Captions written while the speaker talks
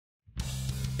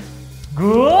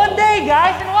Good day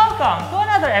guys and welcome to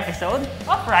another episode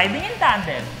of Riding in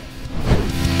Tandem.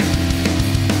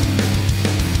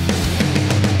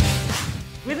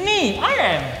 With me,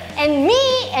 RM. And me,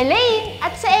 Elaine.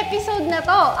 At sa episode na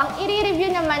to, ang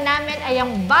i-review naman namin ay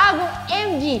ang bagong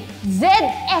MG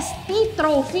ZST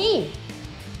Trophy.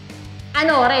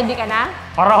 Ano, ready ka na?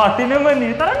 Parati naman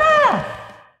eh. Tara na!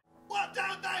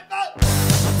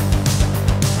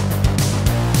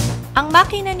 Ang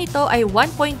makina nito ay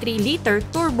 1.3-liter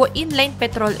turbo inline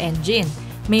petrol engine.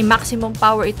 May maximum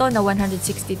power ito na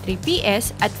 163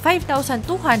 PS at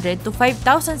 5,200 to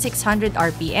 5,600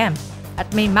 RPM. At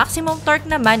may maximum torque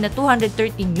naman na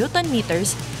 230 Nm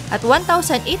at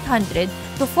 1,800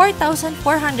 to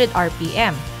 4,400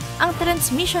 RPM. Ang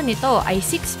transmission nito ay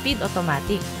 6-speed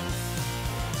automatic.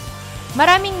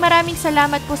 Maraming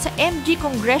salamat po sa MG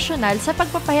Congressional sa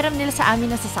pagpapahiram nila sa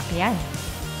amin ng sasakyan.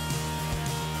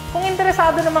 Kung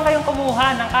interesado naman kayong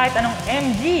kumuha ng kahit anong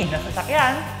MG na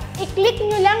sasakyan, I-click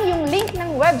nyo lang yung link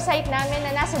ng website namin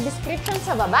na nasa description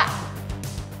sa baba.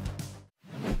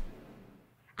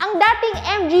 Ang dating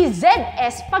MG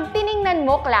ZS, pag tiningnan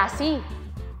mo, classy.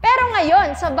 Pero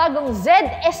ngayon, sa bagong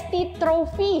ZST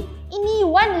Trophy,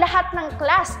 iniwan lahat ng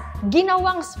class,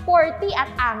 ginawang sporty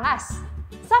at angas.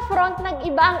 Sa front,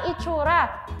 nag-iba ang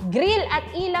itsura. Grill at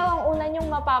ilaw ang una nyong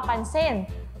mapapansin.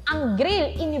 Ang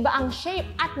grill, iniba ang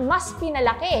shape at mas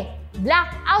pinalaki.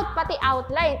 Blackout pati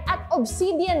outline at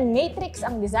obsidian matrix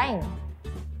ang design.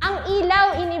 Ang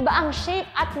ilaw, iniba ang shape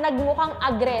at nagmukhang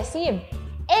aggressive.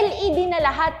 LED na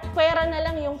lahat, pwera na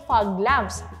lang yung fog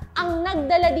lamps. Ang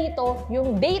nagdala dito,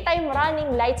 yung daytime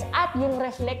running lights at yung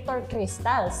reflector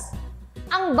crystals.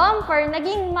 Ang bumper,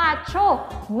 naging macho.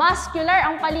 Muscular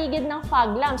ang paligid ng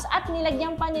fog lamps at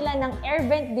nilagyan pa nila ng air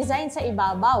vent design sa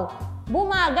ibabaw.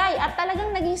 Bumagay at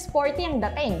talagang naging sporty ang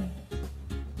dating.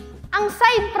 Ang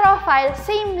side profile,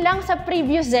 same lang sa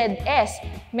previous ZS.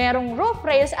 Merong roof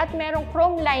rails at merong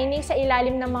chrome lining sa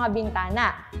ilalim ng mga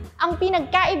bintana. Ang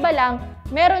pinagkaiba lang,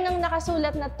 meron ng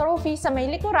nakasulat na trophy sa may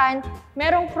likuran,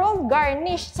 merong chrome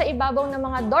garnish sa ibabaw ng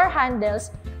mga door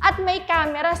handles, at may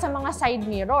camera sa mga side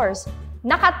mirrors.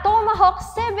 Naka-Tomahawk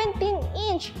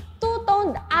 17-inch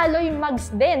two-toned alloy mugs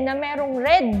din na merong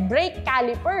red brake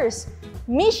calipers.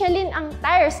 Michelin ang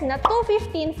tires na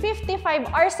 215, 55,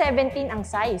 R17 ang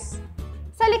size.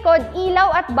 Sa likod,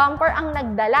 ilaw at bumper ang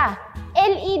nagdala.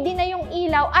 LED na yung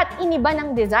ilaw at iniba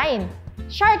ng design.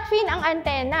 Shark fin ang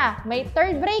antena. May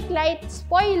third brake light,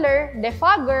 spoiler,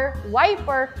 defogger,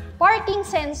 wiper, parking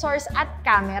sensors at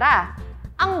camera.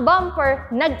 Ang bumper,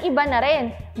 nag-iba na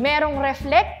rin. Merong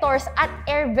reflectors at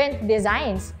air vent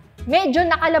designs. Medyo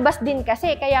nakalabas din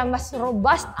kasi kaya mas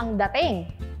robust ang dating.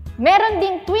 Meron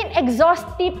ding twin exhaust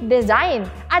tip design.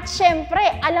 At syempre,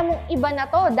 alam mong iba na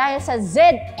to dahil sa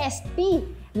ZST.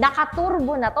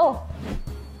 Nakaturbo na to.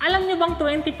 alam nyo bang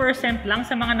 20% lang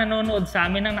sa mga nanonood sa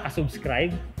amin ang nakasubscribe?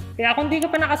 Kaya kung di ka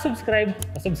pa nakasubscribe,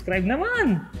 pasubscribe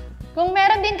naman! Kung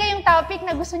meron din kayong topic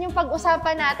na gusto nyong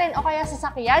pag-usapan natin o kaya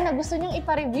sasakyan na gusto nyong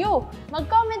ipa-review,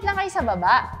 mag-comment lang kayo sa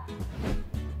baba.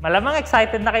 Malamang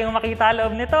excited na kayong makita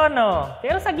loob nito, no?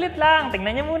 Pero saglit lang,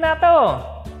 tingnan nyo muna to.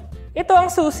 Ito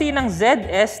ang susi ng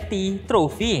ZST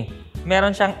Trophy.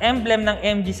 Meron siyang emblem ng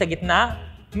MG sa gitna,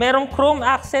 merong chrome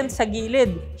accent sa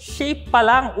gilid, shape pa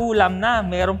lang ulam na,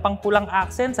 meron pang pulang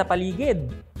accent sa paligid.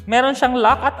 Meron siyang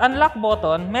lock at unlock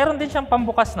button, meron din siyang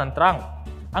pambukas ng trunk.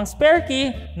 Ang spare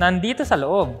key, nandito sa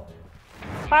loob.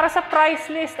 Para sa price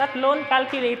list at loan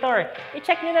calculator,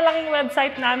 i-check nyo na lang yung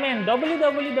website namin,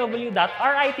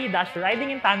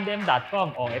 www.rit-ridingintandem.com.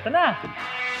 O, ito na!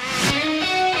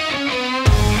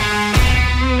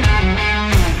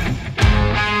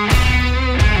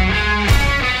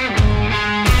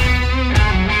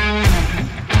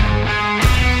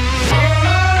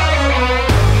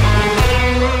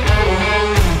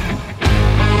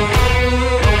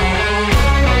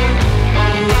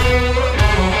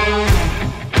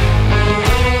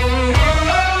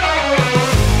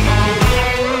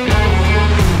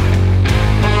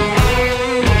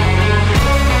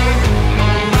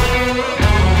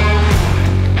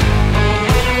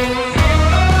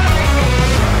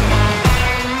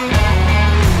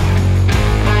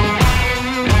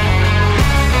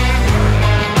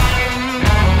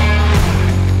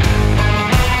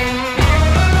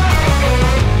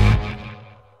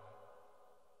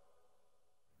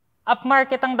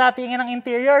 Upmarket ang datingan ng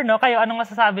interior, no? Kayo, anong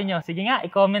masasabi nyo? Sige nga,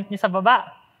 i-comment nyo sa baba.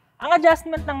 Ang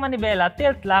adjustment ng manibela,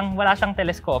 tilt lang, wala siyang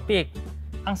telescopic.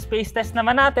 Ang space test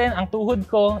naman natin, ang tuhod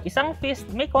ko, isang fist,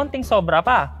 may konting sobra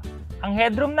pa. Ang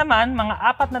headroom naman, mga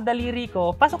 4 na daliri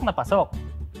ko, pasok na pasok.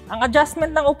 Ang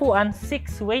adjustment ng upuan,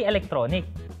 6-way electronic.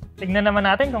 Tignan naman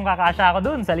natin kung kakasya ako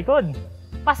dun sa likod.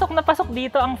 Pasok na pasok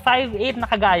dito ang 5'8" na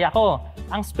kagaya ko.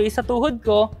 Ang space sa tuhod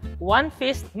ko, 1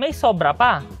 fist, may sobra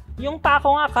pa. Yung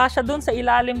pako nga kasya dun sa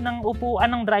ilalim ng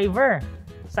upuan ng driver.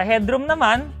 Sa headroom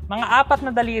naman, mga 4 na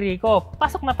daliri ko,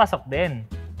 pasok na pasok din.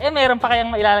 Meron pa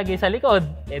kayang mailalagay sa likod?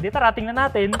 Di tara, tingnan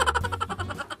natin.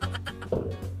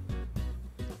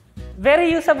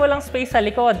 Very usable ang space sa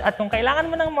likod at kung kailangan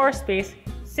mo ng more space,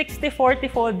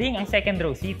 60-40 folding ang second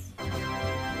row seats.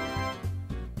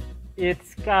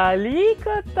 It's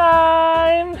Kaliko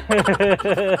time!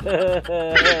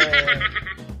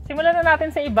 Simulan na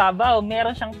natin sa ibabaw.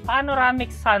 Meron siyang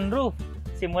panoramic sunroof.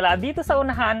 Simula dito sa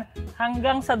unahan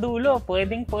hanggang sa dulo,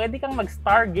 pwede kang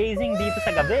mag-stargazing dito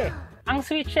sa gabi. Ang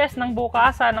switches ng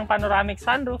bukasan ng panoramic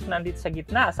sunroof nandito sa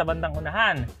gitna, sa bandang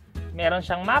unahan. Meron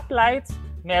siyang map lights,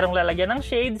 merong lalagyan ng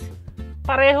shades,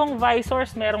 parehong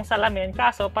visors, merong salamin,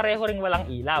 kaso pareho ring walang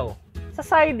ilaw. Sa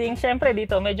siding, syempre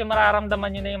dito, medyo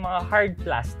mararamdaman nyo na yung mga hard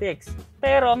plastics.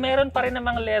 Pero meron pa rin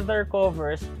namang leather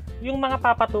covers, yung mga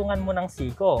papatungan mo ng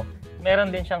siko.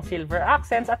 Meron din siyang silver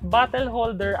accents at bottle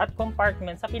holder at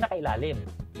compartment sa pinakailalim.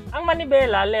 Ang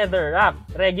manibela, leather wrap.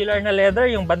 Regular na leather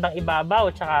yung bandang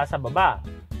ibabaw tsaka sa baba.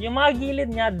 Yung mga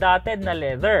gilid niya, dotted na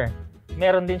leather.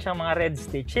 Meron din siyang mga red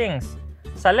stitchings.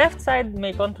 Sa left side,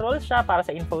 may controls siya para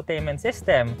sa infotainment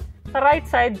system. Sa right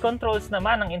side, controls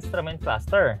naman ang instrument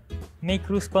cluster. May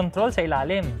cruise control sa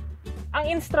ilalim.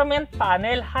 Ang instrument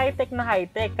panel, high-tech na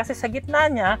high-tech kasi sa gitna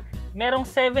niya, merong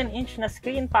 7-inch na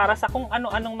screen para sa kung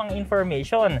ano-anong mga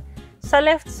information. Sa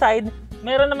left side,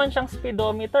 meron naman siyang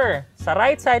speedometer. Sa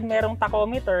right side, merong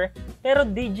tachometer, pero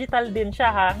digital din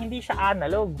siya ha, hindi siya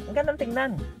analog. Ang gandang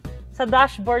tingnan. Sa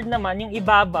dashboard naman, yung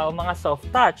ibabaw, mga soft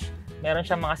touch. Meron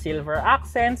siyang mga silver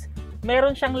accents,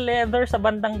 meron siyang leather sa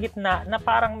bandang gitna na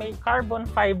parang may carbon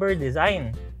fiber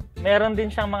design. Meron din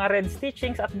siyang mga red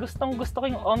stitchings at gustong-gusto ko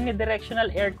yung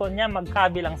omnidirectional aircon niya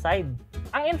magkabilang side.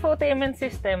 Ang infotainment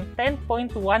system,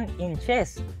 10.1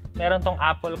 inches. Meron tong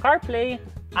Apple CarPlay,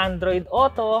 Android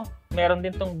Auto, meron din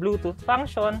tong Bluetooth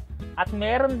function, at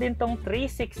meron din tong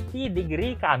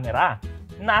 360-degree camera.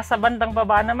 Nasa bandang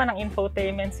baba naman ng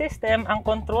infotainment system ang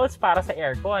controls para sa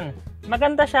aircon.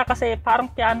 Maganda siya kasi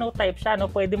parang piano type siya, no?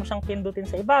 Pwede mo siyang pindutin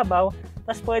sa ibabaw,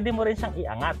 tapos pwede mo rin siyang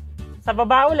iangat. Sa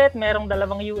baba ulit, merong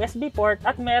dalawang USB port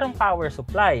at merong power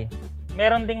supply.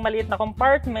 Meron ding maliit na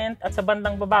compartment at sa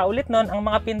bandang baba ulit nun ang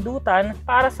mga pindutan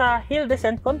para sa hill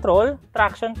descent control,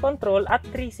 traction control at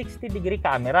 360-degree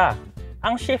camera.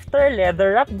 Ang shifter,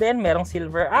 leather wrap din, merong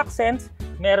silver accents,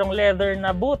 merong leather na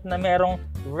boot na merong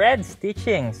red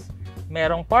stitchings.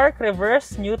 Merong park,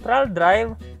 reverse, neutral,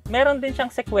 drive, meron din siyang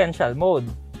sequential mode.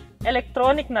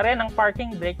 Electronic na rin ang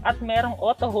parking brake at merong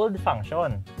auto hold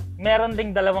function. Meron ding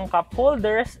dalawang cup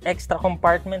holders, extra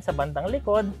compartment sa bandang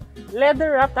likod,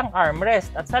 leather wrapped ang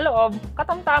armrest at sa loob,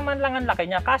 katamtaman lang ang laki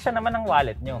niya, kasya naman ang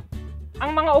wallet nyo.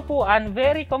 Ang mga upuan,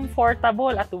 very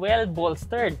comfortable at well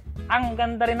bolstered. Ang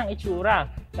ganda rin ng itsura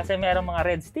kasi merong mga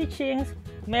red stitchings,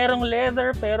 merong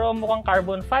leather pero mukhang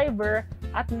carbon fiber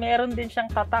at meron din siyang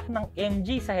tatak ng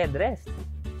MG sa headrest.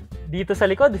 Dito sa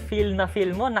likod, feel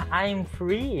mo na I'm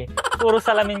free. Puro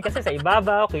salamin kasi sa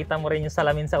ibabaw, kita mo rin yung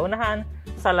salamin sa unahan,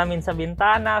 salamin sa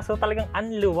bintana, so talagang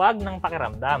anluwag ng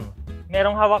pakiramdam.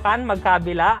 Merong hawakan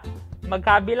magkabila.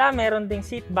 Magkabila, meron ding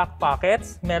seat back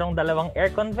pockets, merong dalawang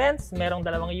aircon vents, merong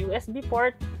dalawang USB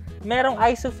port, merong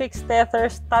isofix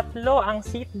tethers, 3 ang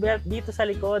seatbelt dito sa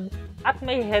likod, at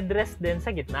may headrest din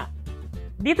sa gitna.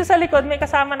 Dito sa likod, may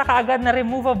kasama na kaagad na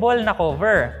removable na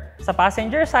cover. Sa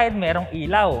passenger side, merong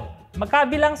ilaw.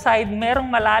 Magkabilang side, merong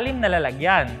malalim na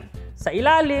lalagyan. Sa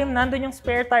ilalim, nandun yung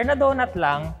spare tire na donut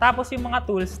lang, tapos yung mga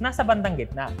tools nasa bandang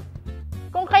gitna.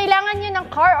 Kung kailangan nyo ng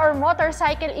car or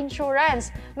motorcycle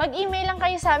insurance, mag-email lang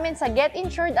kayo sa amin sa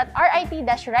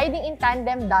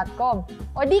getinsured@rit-ridingintandem.com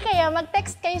o di kaya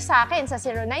mag-text kayo sa akin sa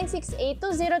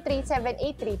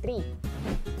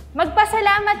 0968-203-7833.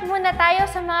 Magpasalamat muna tayo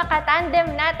sa mga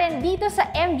katandem natin dito sa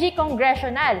MG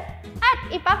Congressional at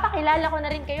ipapakilala ko na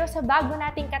rin kayo sa bago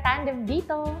nating katandem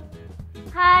dito.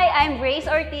 Hi, I'm Grace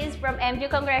Ortiz from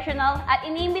MG Congressional at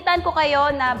iniimbitan ko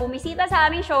kayo na bumisita sa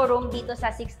aming showroom dito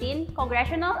sa 16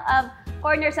 Congressional of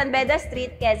Corner San Beda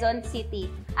Street, Quezon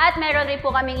City. At meron rin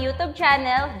po kaming YouTube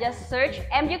channel, just search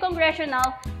MG Congressional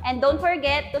and don't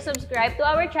forget to subscribe to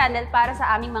our channel para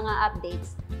sa aming mga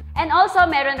updates. And also,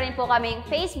 meron rin po kaming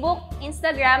Facebook,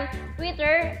 Instagram,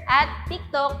 Twitter at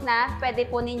TikTok na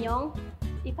pwede po ninyong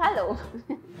i-follow.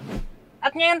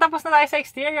 At ngayon tapos na tayo sa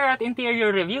exterior at interior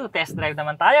review. Test drive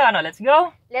naman tayo. Ano, let's go?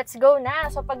 Let's go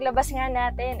na! So paglabas nga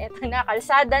natin, ito na,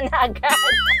 kalsada na agad.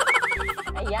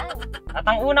 Ayan. At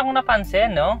ang una kong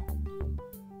napansin, no?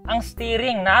 Ang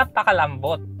steering,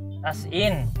 napakalambot. As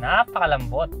in,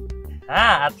 napakalambot.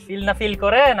 At feel na feel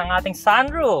ko rin ang ating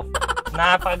sunroof.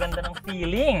 Napakaganda ng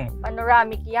feeling.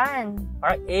 Panoramic yan.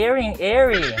 Or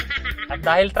airy. At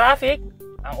dahil traffic,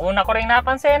 ang una ko rin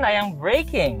napansin ay ang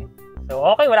braking. So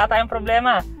okay, wala tayong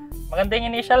problema. Maganda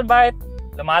yung initial bite,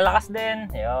 lumalakas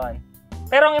din, yun.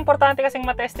 Pero ang importante kasing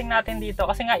matesting natin dito,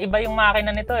 kasi nga iba yung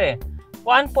makina nito eh.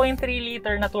 1.3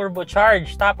 liter na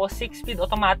turbocharged, tapos 6-speed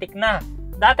automatic na.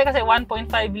 Dati kasi 1.5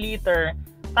 liter,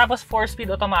 tapos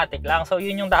 4-speed automatic lang. So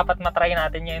yun yung dapat matry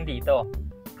natin ngayon dito.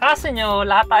 Kaso nyo,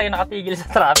 lahat tayo nakatigil sa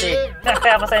traffic.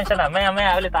 Kaya pasensya na,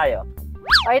 maya ulit tayo.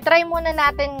 Okay, try muna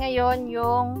natin ngayon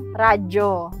yung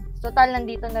radyo. Total,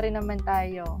 nandito na rin naman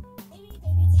tayo.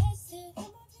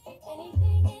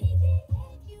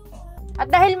 At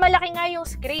dahil malaki nga yung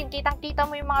screen, kitang-kita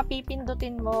mo yung mga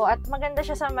pipindutin mo at maganda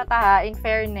siya sa mata, in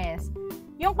fairness.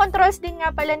 Yung controls din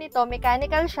nga pala nito,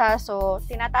 mechanical siya, so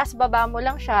tinataas baba mo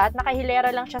lang siya at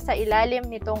nakahilera lang siya sa ilalim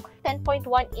nitong 10.1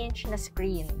 inch na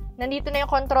screen. Nandito na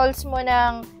yung controls mo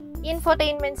ng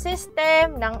infotainment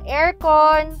system, ng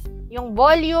aircon, yung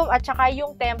volume at saka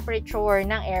yung temperature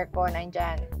ng aircon,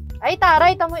 andyan. Ay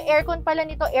taray, tamo yung aircon pala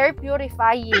nito, air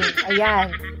purifying.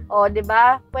 Ayan. O, 'di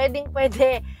ba?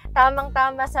 Pwedeng-pwede.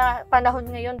 Tamang-tama sa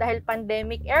panahon ngayon dahil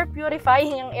pandemic, air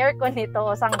purifying yung aircon nito,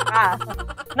 sangka.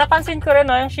 Napansin ko rin,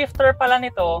 no, yung shifter pala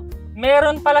nito,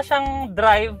 meron pala siyang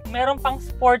drive, meron pang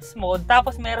sports mode,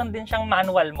 tapos meron din siyang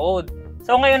manual mode.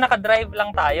 So ngayon naka-drive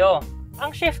lang tayo.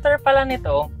 Ang shifter pala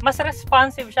nito, mas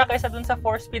responsive siya kaysa dun sa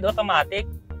 4-speed automatic.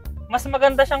 Mas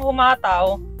maganda siyang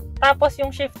humataw, tapos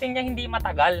yung shifting niya hindi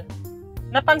matagal.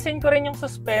 Napansin ko rin yung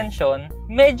suspension,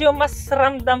 medyo mas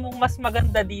ramdam mong mas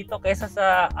maganda dito kaysa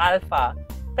sa Alpha.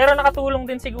 Pero nakatulong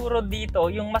din siguro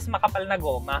dito yung mas makapal na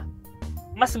goma.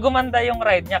 Mas gumanda yung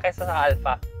ride niya kaysa sa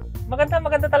Alpha.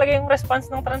 Maganda talaga yung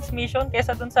response ng transmission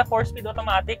kaysa dun sa 4-speed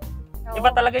automatic.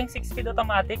 Iba talaga yung 6-speed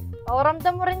automatic.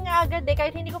 Ramdam mo rin nga agad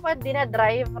kahit hindi ko pa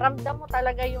dinadrive, ramdam mo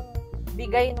talaga yung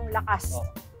bigay ng lakas.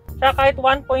 Kaya kahit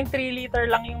 1.3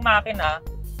 liter lang yung makina,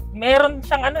 meron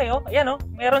siyang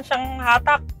meron siyang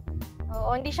hatak.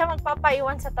 Oo, hindi siya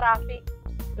magpapaiwan sa traffic.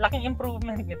 Laking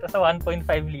improvement nito sa 1.5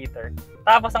 liter.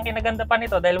 Tapos ang kinaganda pa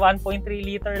nito, dahil 1.3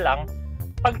 liter lang,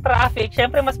 pag traffic,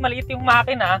 syempre mas maliit yung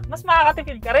makina, mas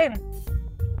makakatipid ka rin.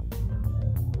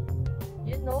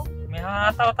 Yun, no? May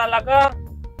hataw talaga.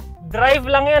 Drive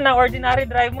lang yan, ordinary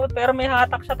drive mode, pero may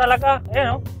hatak siya talaga.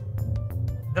 Ayan,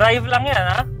 drive lang yan,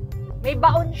 ha? May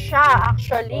baon siya,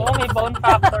 actually. Oo, may baon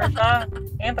factor siya.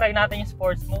 Ngayon, try natin yung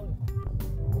sports mode.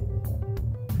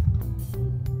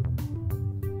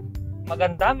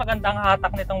 Magandang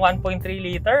hatak nitong 1.3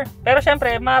 liter. Pero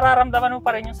syempre, mararamdaman mo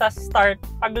pa rin yung sa start.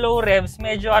 Pag low revs,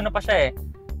 medyo pa siya eh.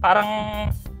 Parang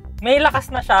may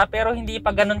lakas na siya, pero hindi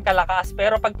pa ganun kalakas.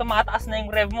 Pero pag tumataas na yung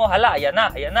rev mo, hala, ayan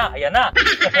na.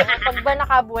 Pag ba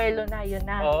nakabuelo na, yun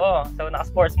na. Oo, so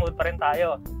naka-sports mode pa rin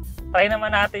tayo. Try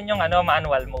naman natin yung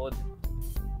manual mode.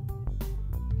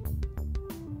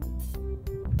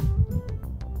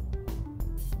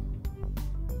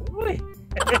 Uy!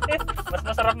 Mas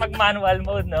masarap mag-manual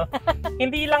mode, no?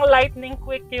 Hindi lang lightning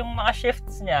quick yung mga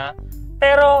shifts niya,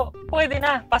 pero pwede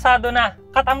na, pasado na.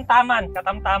 Katamtaman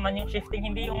yung shifting,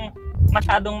 hindi yung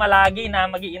masyadong malagi na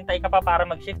mag-iintay ka pa para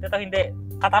mag-shift. Ito hindi,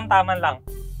 katamtaman lang.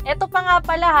 Ito pa nga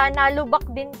pala nalubak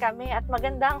din kami at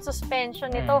maganda ang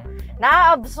suspension nito.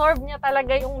 Na-absorb niya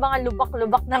talaga yung mga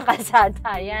lubak-lubak ng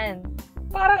kalsada. Yan.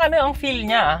 Parang ang feel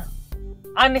niya,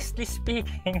 honestly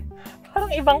speaking,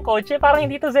 parang ibang kotse, parang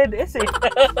hindi to ZS eh.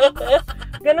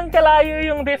 Ganun kalayo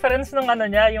yung difference ng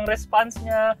niya, yung response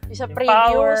niya, sa yung previous.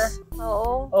 power.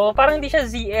 Oo. Parang hindi siya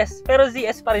ZS, pero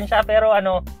ZS pa rin siya, pero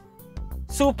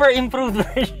super improved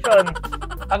version.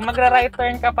 Pag magra-right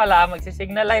turn ka pala,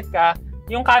 magsisignal light ka,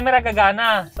 yung camera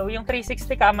gagana. So yung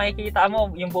 360 ka, makikita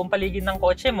mo yung buong paligid ng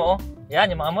kotse mo. Yan,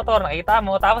 yung mga motor, nakita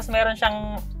mo. Tapos meron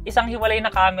siyang isang hiwalay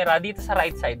na camera dito sa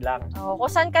right side lang.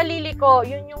 Kung saan ka liliko,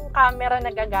 yun yung camera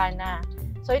na gagana.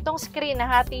 So itong screen,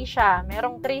 nahati siya.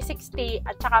 Merong 360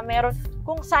 at saka meron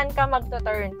kung saan ka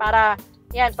magto-turn. Para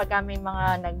yan, pagka may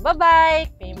mga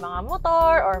nagbabike, may mga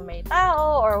motor, or may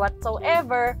tao, or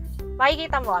whatsoever,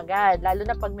 makikita mo agad. Lalo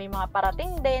na pag may mga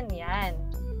parating din, yan.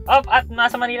 At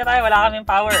nasa Manila tayo, wala kaming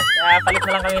power. Kaya palit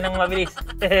na lang kami ng mabilis.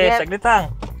 Saglit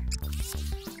lang.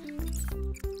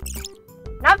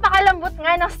 Napakalambot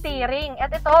nga ng steering. At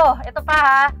ito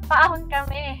pa paahon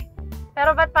kami.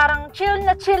 Pero ba't parang chill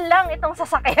lang itong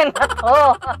sasakyan na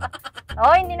to?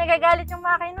 Hindi nagagalit yung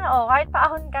makina. Kahit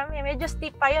paahon kami. Medyo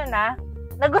steep pa yun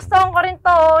Nagustuhan ko rin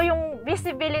to, yung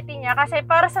visibility niya. Kasi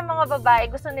para sa mga babae,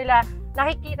 gusto nila,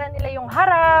 nakikita nila yung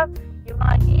harap, yung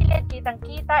mga gilid,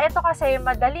 kitang-kita. Ito kasi,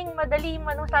 madali,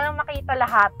 manong sanang makita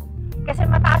lahat. Kasi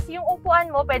mataas yung upuan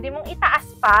mo, pwede mong itaas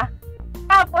pa,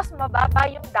 tapos mababa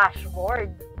yung dashboard.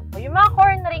 O, yung mga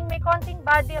cornering, may konting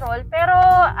body roll, pero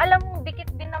alam mong dikit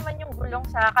din naman yung gulong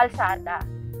sa kalsada.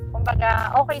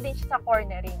 Kumbaga, okay din siya sa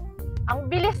cornering. Ang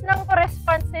bilis ng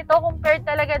response nito compared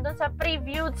talaga dun sa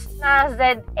previous na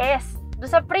ZS.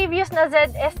 Dun sa previous na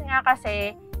ZS nga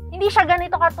kasi, hindi siya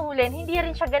ganito katulin, hindi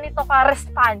rin siya ganito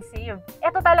ka-responsive.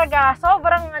 Ito talaga,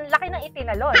 sobrang laki ng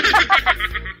itinalon.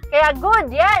 Kaya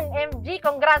good yan, MG,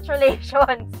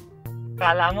 congratulations!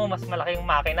 Kala mo mas malaki yung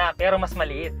makina, pero mas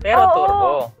maliit. Pero Oo,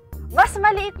 turbo. Mas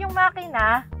maliit yung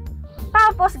makina,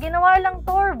 tapos ginawa lang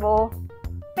turbo,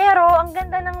 pero ang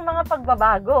ganda ng mga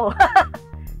pagbabago.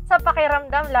 Sa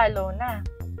pakiramdam lalo na.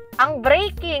 Ang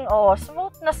braking,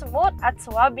 smooth na smooth at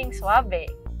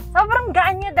swabing-swabe. Sobrang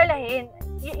gaan niya dalahin.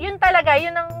 Yun talaga,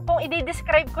 yun ang, kung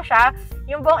i-describe ko siya,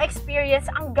 yung buong experience,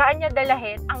 ang gaan niya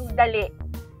dalahin, ang dali.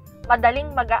 Madaling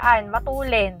magaan,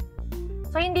 matulin.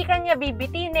 So, hindi kanya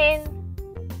bibitinin,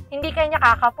 hindi kanya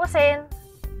kakapusin,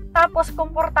 tapos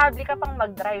komportable ka pang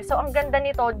mag-drive. So, ang ganda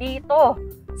nito dito,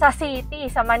 sa city,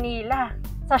 sa Manila,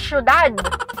 sa syudad.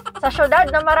 Sa syudad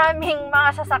na maraming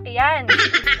mga sasakyan,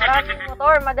 maraming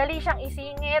motor, madali siyang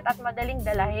isingit at madaling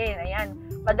dalahin. Ayan,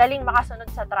 madaling makasunod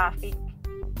sa traffic.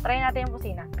 Try natin yung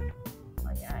busina.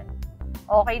 Ayan.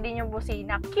 Okay din yung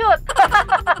busina. Cute!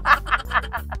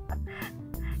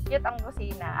 Cute ang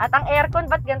busina. At ang aircon,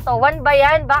 ba't ganito? 1 ba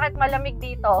yan? Bakit malamig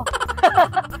dito?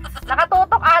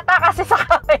 Nakatutok ata kasi sa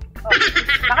kamay ko.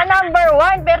 Naka number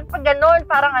 1, pero pag ganun,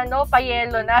 parang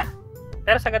pa-yellow na.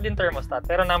 Pero sagad din thermostat.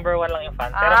 Pero number 1 lang yung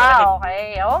fan. Pero malamig. Okay.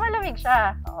 Oo, malamig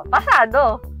siya.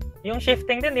 Pasado. Yung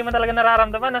shifting din, di mo talaga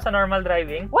nararamdaman sa normal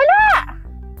driving? Wala!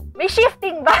 May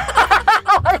shifting ba?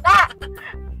 Wala!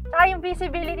 Saka yung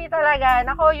visibility talaga.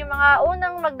 Nako, yung mga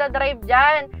unang magdadrive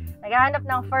dyan, naghahanap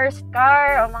ng first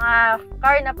car, o mga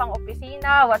car na pang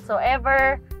opisina,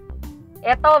 whatsoever.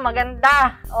 Ito,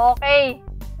 maganda. Okay.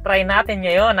 Try natin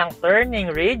ngayon ang turning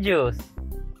radius.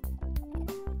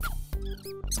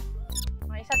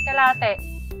 Isa't kalate.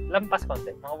 Lampas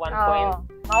konti. Mga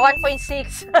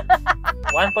 1.6.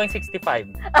 1.65.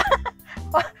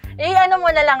 Ano mo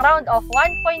na lang, round off,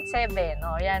 1.7.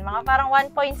 Yan, mga parang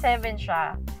 1.7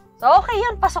 siya. So, okay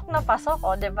yan, pasok na pasok,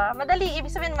 diba? Madali,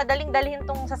 ibig sabihin, madaling dalhin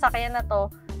tong sasakyan na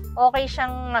to. Okay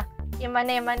siyang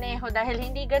imane-maneho dahil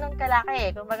hindi ganun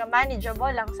kalaki. Kumbaga,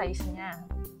 manageable ang size niya.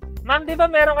 Ma'am, di ba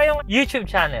meron kayong YouTube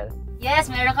channel? Yes,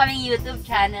 meron kaming YouTube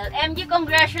channel, MG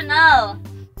Congressional.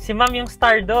 Si Ma'am yung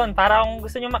star doon. Para kung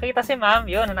gusto nyo makita si Ma'am,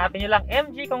 yun, hanapin nyo lang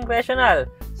MG Congressional.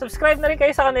 Subscribe na rin kayo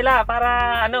sa kanila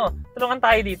para, tulungan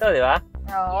tayo dito, di ba?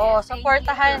 Oo, yes,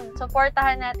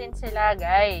 supportahan natin sila,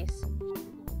 guys.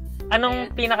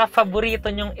 Anong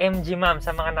pinaka-favorito nyong MG, Ma'am, sa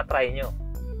mga na-try nyo?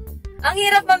 Ang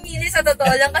hirap mamili sa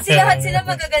totoo lang kasi lahat sila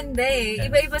magaganda eh.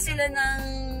 Iba-iba sila ng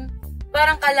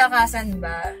parang kalakasan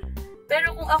ba?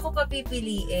 Pero kung ako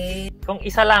papipiliin, kung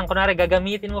isa lang, kunwari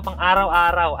gagamitin mo pang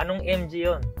araw-araw, anong MG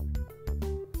yun?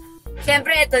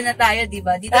 Siyempre, ito na tayo, di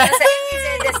ba? Dito na sa MG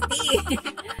ZST.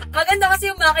 Maganda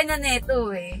kasi yung makina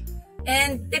neto eh.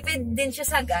 And tipid din siya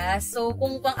sa gas. So,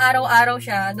 kung pang araw-araw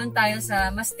siya, doon tayo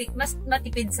sa mas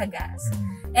matipid sa gas.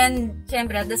 And,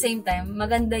 siyempre, at the same time,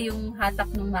 maganda yung hatak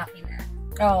ng makina.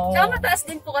 Oo. Tsaka mataas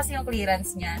din po kasi yung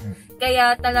clearance niya.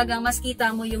 Kaya talagang mas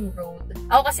kita mo yung road.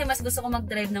 Ako kasi mas gusto ko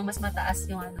mag-drive ng mas mataas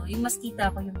yung yung mas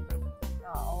kita ko yung road.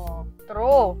 Oo.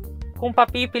 True. Kung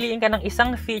papipiliin ka ng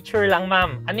isang feature lang,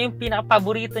 Ma'am, ano yung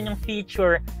pinaka-paborito nyong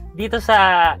feature dito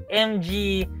sa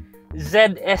MG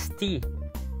ZST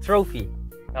Trophy?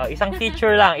 Isang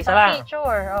feature lang, isa lang.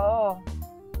 Feature, oo.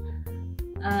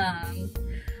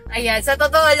 Ayan, sa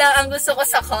totoo lang, ang gusto ko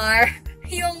sa car,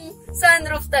 yung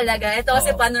sunroof talaga. Ito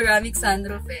kasi panoramic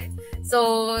sunroof eh. So,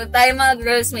 tayo mga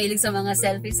girls, mahilig sa mga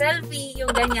selfie-selfie,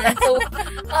 yung ganyan. So,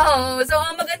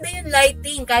 ang maganda yung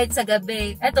lighting kahit sa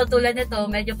gabi. Ito, tulad nito,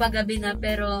 medyo paggabi na,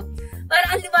 pero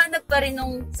parang ang liwanag pa rin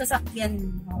nung sasakyan.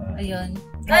 Ayun.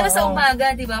 Lalo sa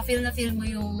umaga, di ba? Feel na feel mo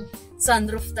yung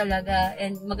sunroof talaga.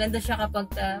 And maganda siya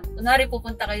kapag, kunwari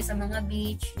pupunta kayo sa mga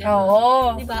beach.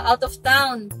 Oo. Di ba? Out of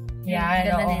town.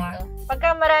 Yan, ganda oo. nito.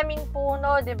 Pagka maraming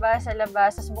puno, 'di ba, sa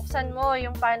labas, tapos buksan mo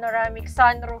yung panoramic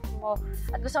sunroof mo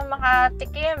at gusto mo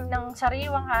makatikim ng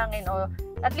sariwang hangin o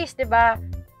at least 'di ba,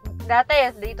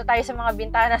 dati dito tayo sa mga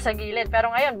bintana sa gilid, pero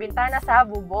ngayon bintana sa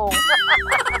bubong.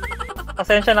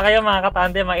 Pasensya na kayo mga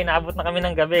katande, inaabot na kami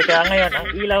ng gabi. Kaya ngayon, ang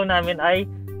ilaw namin ay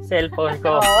cellphone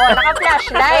ko. Oo,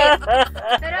 naka-flashlight.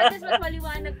 Pero at least mas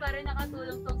maliwanag pa rin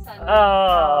nakatulong tong sun.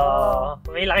 Oo.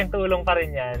 May laking tulong pa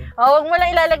rin yan. Huwag mo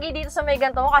lang ilalagay dito sa may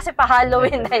ganito mo kasi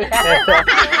pa-Halloween na yan.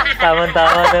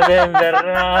 Tama-tama, November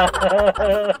na.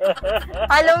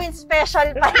 Halloween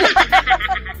special pa yan.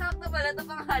 Sakto pala ito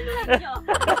pang Halloween nyo.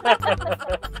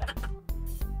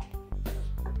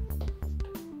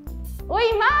 Uy,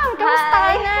 ma'am! Kamusta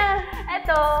Hi. na?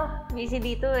 Eto, busy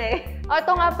dito eh. O,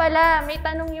 ito nga pala, may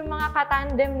tanong yung mga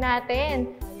katandem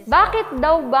natin. Bakit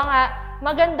daw ba nga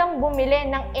magandang bumili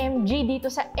ng MG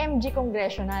dito sa MG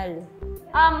Congressional?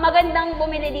 Magandang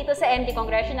bumili dito sa MG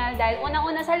Congressional dahil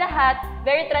unang-una sa lahat,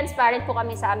 very transparent po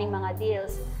kami sa aming mga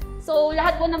deals. So,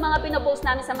 lahat po ng mga pinopost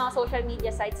namin sa mga social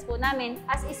media sites po namin,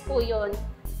 as is po yun.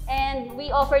 And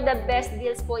we offer the best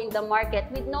deals po in the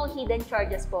market with no hidden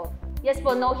charges po. Yes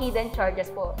po, no hidden charges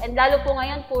po. And lalo po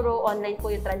ngayon, puro online po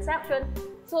yung transaction.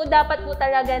 So, dapat po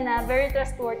talaga na very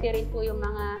trustworthy rin po yung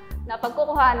mga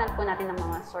napagkukuhanan po natin ng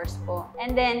mga source po.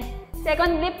 And then,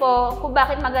 secondly po, kung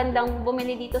bakit magandang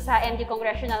bumili dito sa MG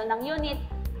Congressional ng unit,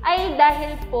 ay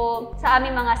dahil po sa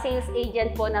aming mga sales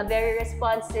agent po na very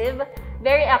responsive,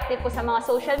 very active po sa mga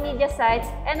social media sites,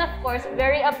 and of course,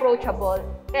 very approachable.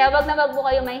 Kaya wag na wag po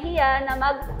kayo mahihiya na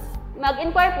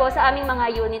mag-inquire po sa aming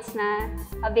mga units na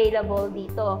available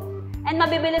dito. And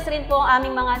mabibilis rin po ang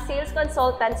aming mga sales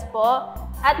consultants po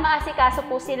at maasikaso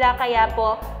po sila kaya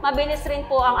po mabilis rin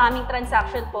po ang aming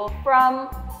transaction po from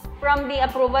the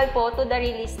approval po to the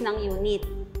release ng unit.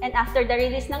 And after the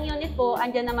release ng unit po,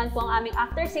 andyan naman po ang aming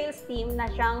after sales team na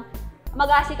siyang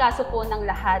mag-aasikaso po ng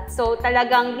lahat. So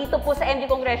talagang dito po sa MG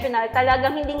Congressional,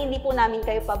 talagang hindi po namin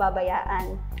kayo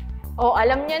pababayaan. O,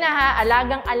 alam nyo na ha,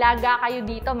 alagang-alaga kayo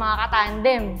dito mga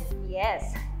katandem. Yes.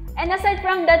 And aside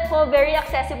from that po, very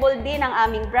accessible din ang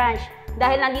aming branch.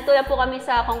 Dahil nandito lang po kami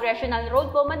sa Congressional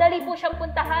Road po, madali po siyang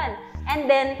puntahan. And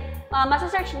then,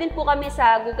 masasearch din po kami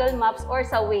sa Google Maps or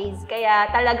sa Waze. Kaya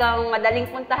talagang madaling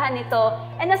puntahan ito.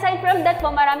 And aside from that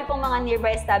po, marami pong mga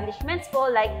nearby establishments po.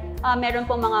 Like, meron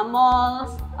pong mga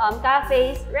malls,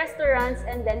 cafes, restaurants,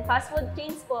 and then fast food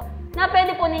chains po na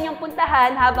pwede po ninyong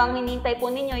puntahan habang hinintay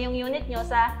po ninyo yung unit nyo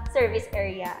sa service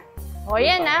area. O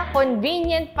yan ha,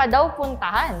 convenient pa daw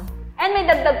puntahan. And may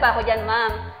dagdag pa ako dyan,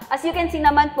 ma'am. As you can see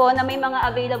naman po na may mga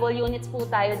available units po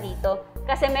tayo dito.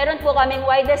 Kasi meron po kaming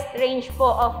widest range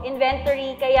po of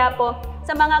inventory. Kaya po,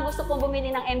 sa mga gusto pong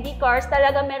bumili ng MG cars,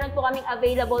 talaga meron po kaming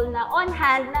available na on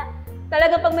hand na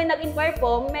talaga pag may nag-inquire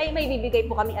po, may bibigay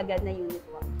po kami agad na unit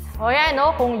po. O yan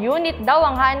o, kung unit daw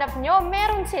ang hanap nyo,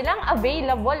 meron silang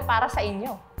available para sa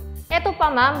inyo. Eto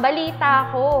pa ma'am, balita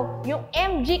ko, yung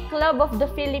MG Club of the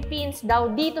Philippines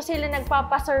daw, dito sila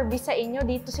nagpapaservice sa inyo,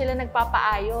 dito sila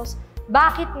nagpapaayos.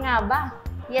 Bakit nga ba?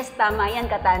 Yes, tama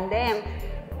yan, katandem.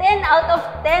 10 out of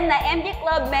 10 na MG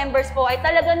Club members po ay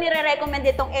talagang nire-recommend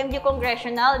itong MG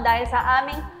Congressional dahil sa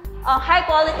aming high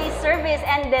quality service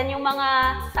and then yung mga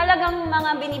talagang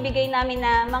mga binibigay namin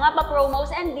na mga pa-promos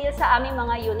and deals sa aming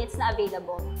mga units na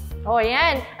available. O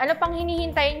yan, ano pang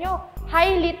hinihintay nyo?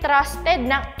 Highly trusted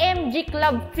ng MG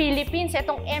Club Philippines,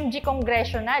 itong MG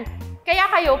Congressional. Kaya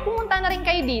kayo, pumunta na rin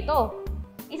kayo dito.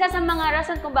 Isa sa mga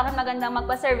rason kung bakit magandang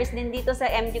magpa-service din dito sa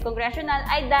MG Congressional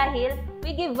ay dahil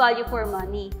we give value for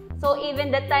money. So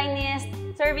even the tiniest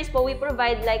service po we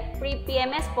provide like free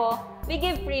PMS po, we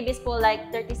give freebies po like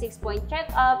 36-point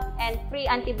check-up and free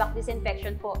anti-bac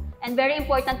disinfection po. And very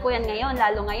important po yan ngayon,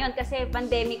 lalo ngayon kasi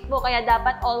pandemic po kaya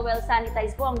dapat all well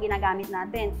sanitized po ang ginagamit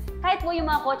natin. Kahit po yung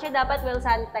mga kotse dapat well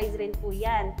sanitized rin po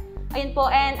yan. Ayun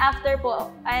po, and after po,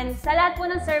 and sa lahat po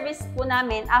ng service po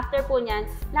namin, after po niyan,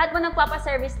 lahat po ng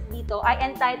papaservice dito ay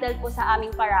entitled po sa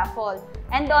aming paraffle.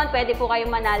 And doon, pwede po kayo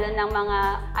manalo ng mga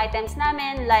items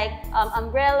namin like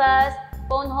umbrellas,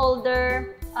 phone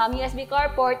holder, USB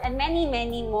carport, and many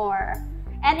more.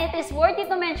 And it is worthy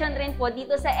to mention rin po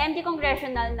dito sa MG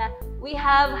Congressional na we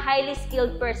have highly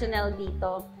skilled personnel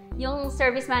dito. Yung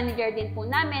service manager din po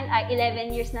namin ay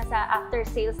 11 years na sa after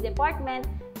sales department.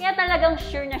 Kaya talagang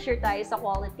sure na sure tayo sa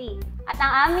quality. At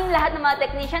ang aming lahat ng mga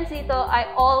technicians dito ay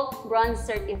all bronze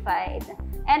certified.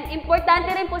 And importante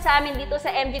rin po sa amin dito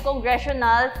sa MG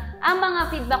Congressional ang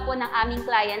mga feedback po ng aming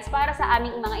clients para sa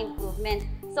aming mga improvements.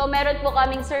 So meron po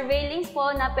kaming survey links po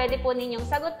na pwede po ninyong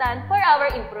sagutan for our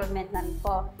improvement na rin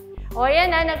po. O yan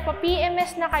ha,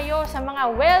 nagpa-PMS na kayo sa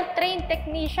mga well-trained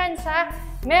technicians ha.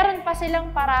 Meron pa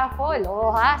silang paraffle. O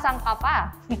ha, saan ka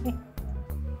pa?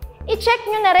 I-check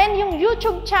nyo na rin yung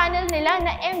YouTube channel nila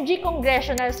na MG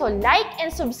Congressional. So like and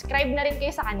subscribe na rin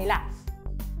kayo sa kanila.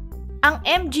 Ang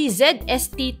MG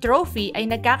ZST Trophy ay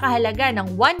nagkakahalaga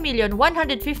ng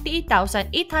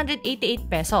 1,158,888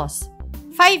 pesos.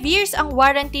 5 years ang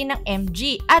warranty ng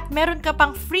MG at meron ka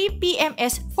pang free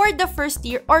PMS for the first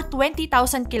year or 20,000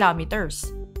 kilometers.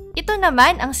 Ito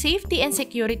naman ang safety and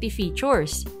security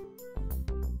features.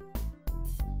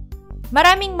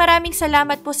 Maraming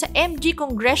salamat po sa MG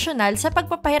Congressional sa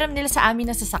pagpapahiram nila sa amin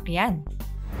ng sasakyan.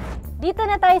 Dito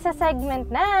na tayo sa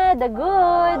segment na The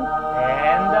Good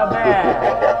And the Bad.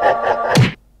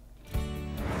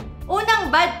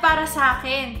 Unang bad para sa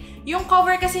akin, yung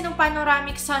cover kasi ng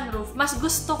panoramic sunroof, mas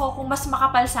gusto ko kung mas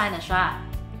makapal sana siya.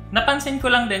 Napansin ko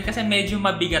lang din kasi medyo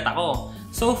mabigat ako.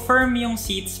 So firm yung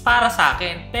seats para sa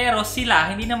akin, pero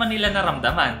sila hindi naman nila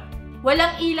naramdaman.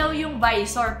 Walang ilaw yung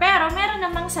visor, pero meron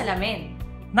namang salamin.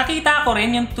 Nakita ko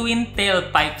rin yung twin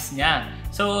tailpipes niya.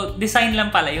 So, design lang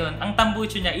pala yun. Ang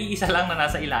tambucho niya, iisa lang na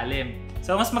nasa ilalim.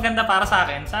 So, mas maganda para sa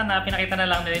akin. Sana pinakita na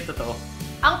lang nila yung totoo.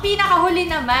 Ang pinakahuli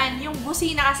naman, yung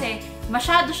busina kasi,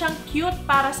 masyado siyang cute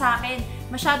para sa akin.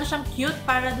 Masyado siyang cute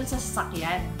para dun sa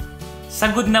sasakyan. Sa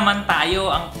good naman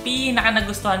tayo, ang pinaka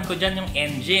nagustuhan ko dyan yung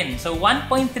engine. So,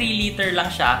 1.3 liter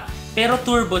lang siya. Pero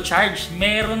turbocharged,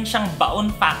 meron siyang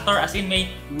baon factor as in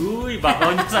may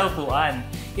baon sa upuan.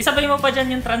 Isabay mo pa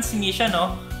dyan yung transmission,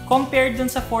 no? Compared dun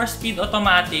sa 4-speed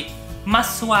automatic, mas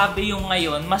swabe yung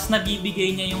ngayon, mas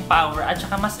nabibigay niya yung power at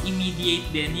saka mas immediate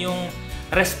din yung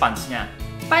response niya.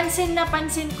 Pansin na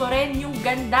pansin ko rin yung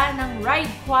ganda ng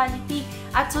ride quality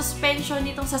at suspension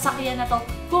nitong sasakyan na to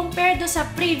compared do sa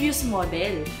previous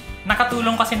model.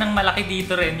 Nakatulong kasi ng malaki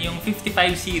dito rin yung 55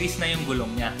 series na yung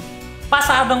gulong niya.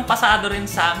 Pasadong-pasado rin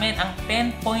sa amin ang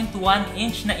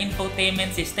 10.1-inch na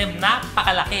infotainment system.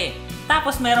 Napakalaki.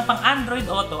 Tapos meron pang Android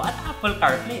Auto at Apple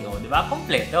CarPlay. O, di ba?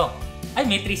 Kompleto. Ay,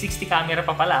 may 360 camera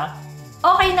pa pala.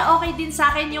 Okay na okay din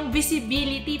sa akin yung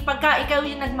visibility pagka ikaw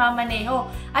yung nagmamaneho.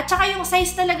 At saka yung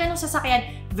size talaga ng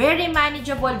sasakyan, very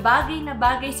manageable, bagay na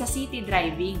bagay sa city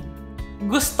driving.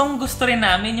 Gustong-gusto rin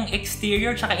namin yung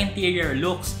exterior tsaka interior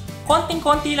looks.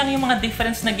 Konting-konti lang yung mga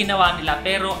difference na ginawa nila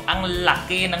pero ang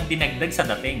laki ng dinagdag sa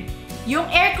dating. Yung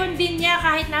aircon din niya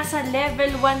kahit nasa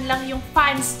level 1 lang yung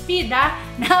fan speed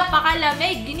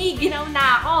napakalamig, giniginaw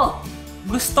na ako.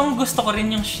 Gustong-gusto ko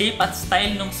rin yung shape at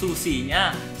style ng susi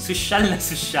niya. Sosyal na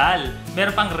sosyal.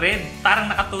 Meron pang red, parang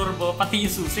nakaturbo, pati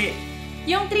yung susi.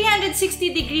 Yung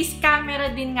 360 degrees camera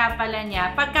din nga pala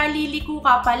niya, pagka liliko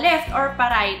ka pa left or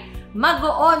pa right,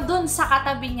 mag-on dun sa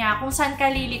katabi niya kung saan ka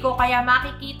liliko, kaya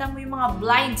makikita mo yung mga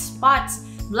blind spots,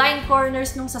 blind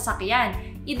corners ng sasakyan.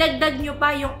 Idagdag nyo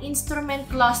pa yung instrument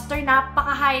cluster,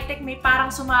 napaka-high-tech, may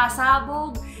parang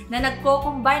sumasabog na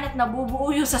nagko-combine at nabubuo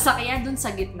yung sasakyan dun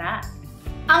sa gitna.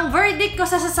 Ang verdict ko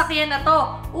sa sasakyan na to,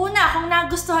 una, kung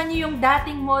nagustuhan nyo yung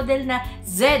dating model na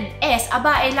ZS,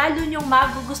 lalo nyong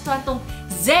magugustuhan tong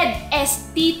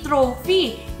ZST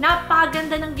Trophy.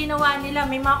 Napakaganda ng ginawa nila,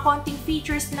 may mga konting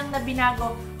features lang na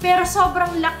binago, pero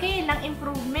sobrang laki ng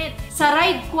improvement sa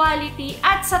ride quality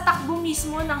at sa takbo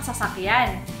mismo ng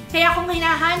sasakyan. Kaya kung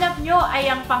hinahanap nyo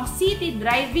ay ang pang city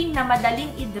driving na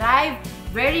madaling i-drive,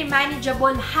 very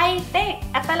manageable, high-tech,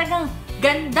 at talagang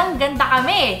gandang-ganda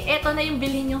kami. Ito na yung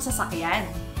bilhin yung sasakyan.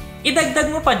 Idagdag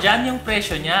mo pa dyan yung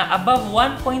presyo niya, above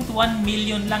 1.1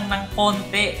 million lang ng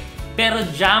konti. Pero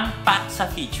jam-packed sa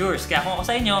features. Kaya kung ako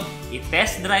sa inyo,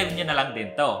 i-test drive nyo na lang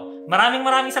din to.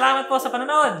 Maraming salamat po sa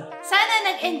panonood. Sana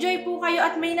nag-enjoy po kayo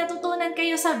at may natutunan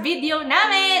kayo sa video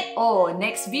namin.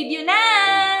 Next video na!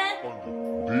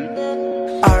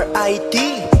 RIT,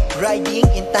 riding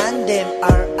in tandem.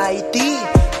 RIT,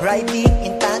 riding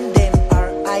in tandem.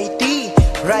 RIT,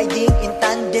 riding in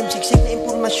tandem. Siksik na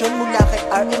impormasyon mula kay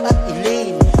RM at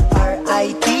Elaine.